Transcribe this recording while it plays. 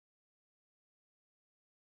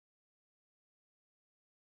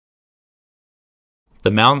The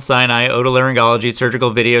Mount Sinai Otolaryngology Surgical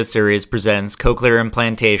Video Series presents cochlear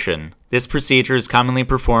implantation. This procedure is commonly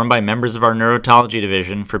performed by members of our neurotology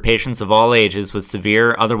division for patients of all ages with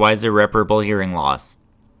severe, otherwise irreparable hearing loss.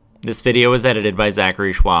 This video was edited by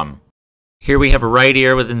Schwam. Here we have a right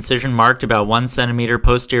ear with incision marked about 1 centimeter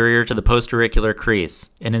posterior to the postauricular crease.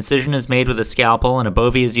 An incision is made with a scalpel and a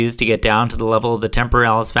bovie is used to get down to the level of the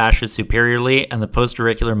temporalis fascia superiorly and the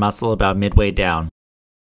postauricular muscle about midway down.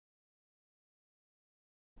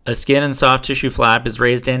 A skin and soft tissue flap is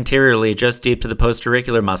raised anteriorly just deep to the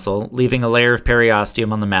postauricular muscle, leaving a layer of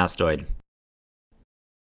periosteum on the mastoid.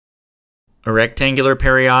 A rectangular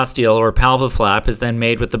periosteal or palvoflap is then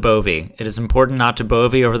made with the bovie. It is important not to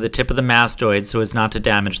bovie over the tip of the mastoid so as not to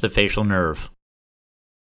damage the facial nerve.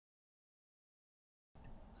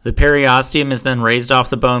 The periosteum is then raised off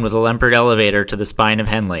the bone with a Lempert elevator to the spine of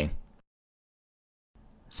Henle.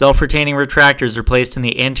 Self-retaining retractors are placed in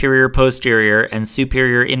the anterior posterior and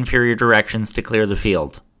superior inferior directions to clear the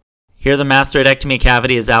field. Here the mastoidectomy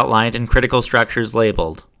cavity is outlined and critical structures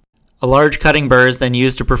labeled. A large cutting burr is then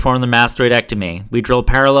used to perform the mastoidectomy. We drill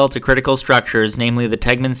parallel to critical structures, namely the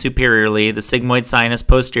tegmen superiorly, the sigmoid sinus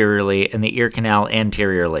posteriorly, and the ear canal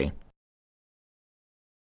anteriorly.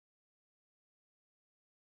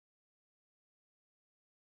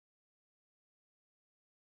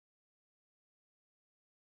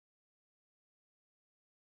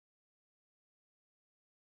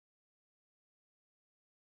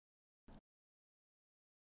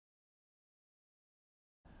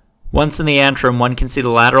 Once in the antrum, one can see the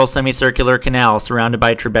lateral semicircular canal surrounded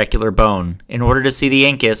by trabecular bone. In order to see the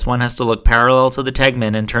incus, one has to look parallel to the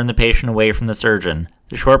tegmen and turn the patient away from the surgeon.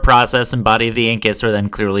 The short process and body of the incus are then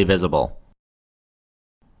clearly visible.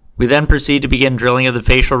 We then proceed to begin drilling of the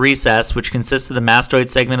facial recess, which consists of the mastoid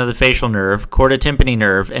segment of the facial nerve, chorda tympani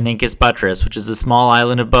nerve, and incus buttress, which is a small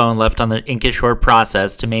island of bone left on the incus short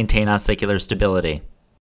process to maintain ossicular stability.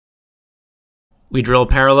 We drill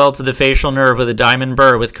parallel to the facial nerve with a diamond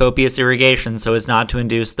burr with copious irrigation so as not to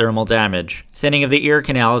induce thermal damage. Thinning of the ear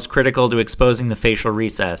canal is critical to exposing the facial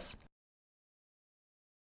recess.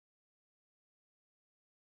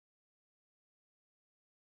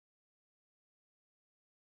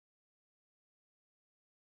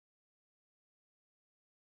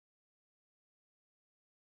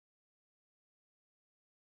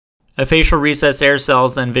 A facial recess air cell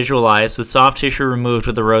is then visualized with soft tissue removed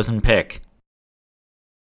with a Rosen pick.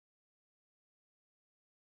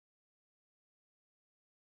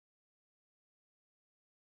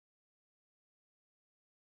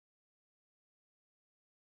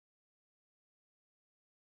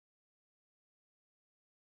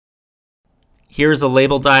 Here is a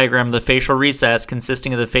label diagram of the facial recess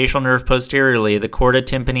consisting of the facial nerve posteriorly, the chorda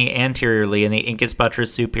tympani anteriorly, and the incus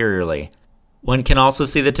buttress superiorly. One can also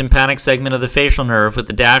see the tympanic segment of the facial nerve with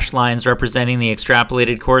the dashed lines representing the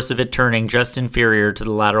extrapolated course of it turning just inferior to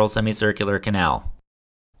the lateral semicircular canal.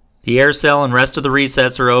 The air cell and rest of the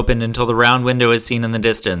recess are opened until the round window is seen in the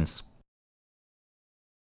distance.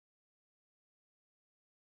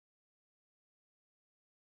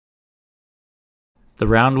 The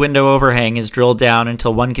round window overhang is drilled down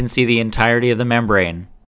until one can see the entirety of the membrane.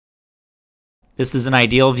 This is an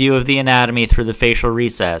ideal view of the anatomy through the facial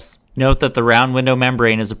recess. Note that the round window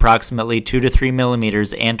membrane is approximately 2 to 3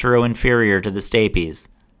 millimeters antero-inferior to the stapes.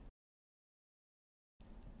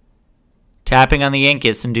 Tapping on the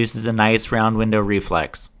incus induces a nice round window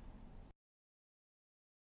reflex.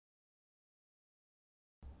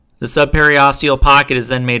 The subperiosteal pocket is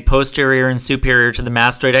then made posterior and superior to the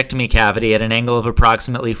mastoidectomy cavity at an angle of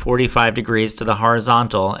approximately 45 degrees to the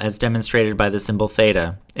horizontal, as demonstrated by the symbol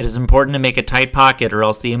theta. It is important to make a tight pocket or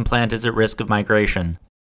else the implant is at risk of migration.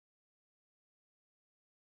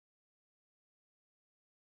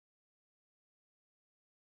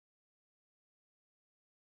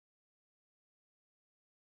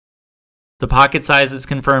 The pocket size is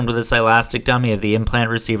confirmed with a silastic dummy of the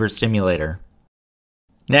implant receiver stimulator.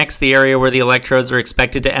 Next, the area where the electrodes are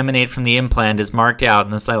expected to emanate from the implant is marked out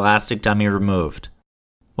and the silastic dummy removed.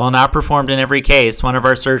 While not performed in every case, one of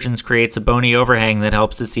our surgeons creates a bony overhang that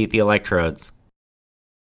helps to seat the electrodes.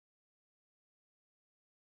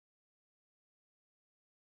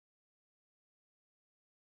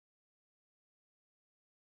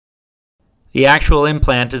 The actual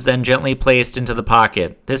implant is then gently placed into the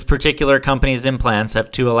pocket. This particular company's implants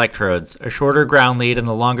have 2 electrodes, a shorter ground lead and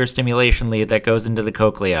the longer stimulation lead that goes into the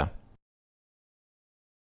cochlea.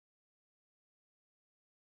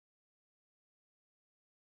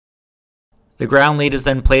 The ground lead is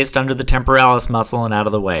then placed under the temporalis muscle and out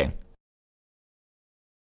of the way.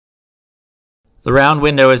 The round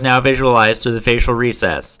window is now visualized through the facial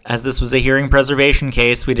recess. As this was a hearing preservation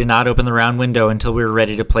case, we did not open the round window until we were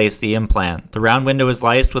ready to place the implant. The round window is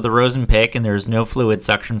lysed with a rosin pick and there is no fluid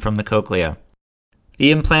suction from the cochlea. The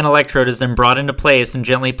implant electrode is then brought into place and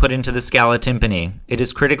gently put into the scala tympani. It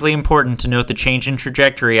is critically important to note the change in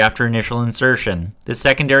trajectory after initial insertion. This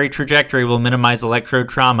secondary trajectory will minimize electrode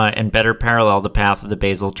trauma and better parallel the path of the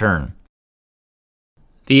basal turn.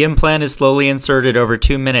 The implant is slowly inserted over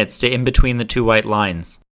 2 minutes to in between the two white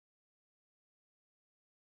lines.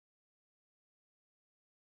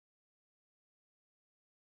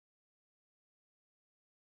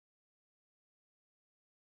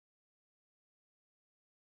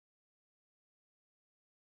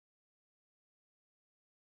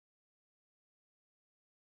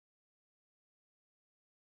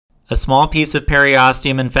 A small piece of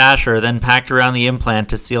periosteum and fascia are then packed around the implant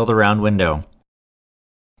to seal the round window.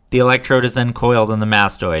 The electrode is then coiled in the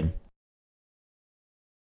mastoid.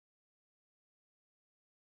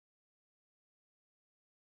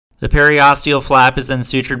 The periosteal flap is then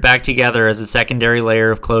sutured back together as a secondary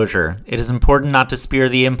layer of closure. It is important not to spear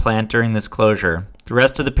the implant during this closure. The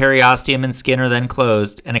rest of the periosteum and skin are then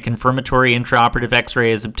closed, and a confirmatory intraoperative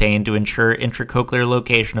X-ray is obtained to ensure intracochlear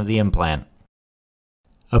location of the implant.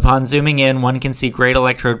 Upon zooming in, one can see great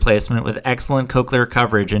electrode placement with excellent cochlear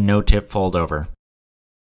coverage and no tip foldover.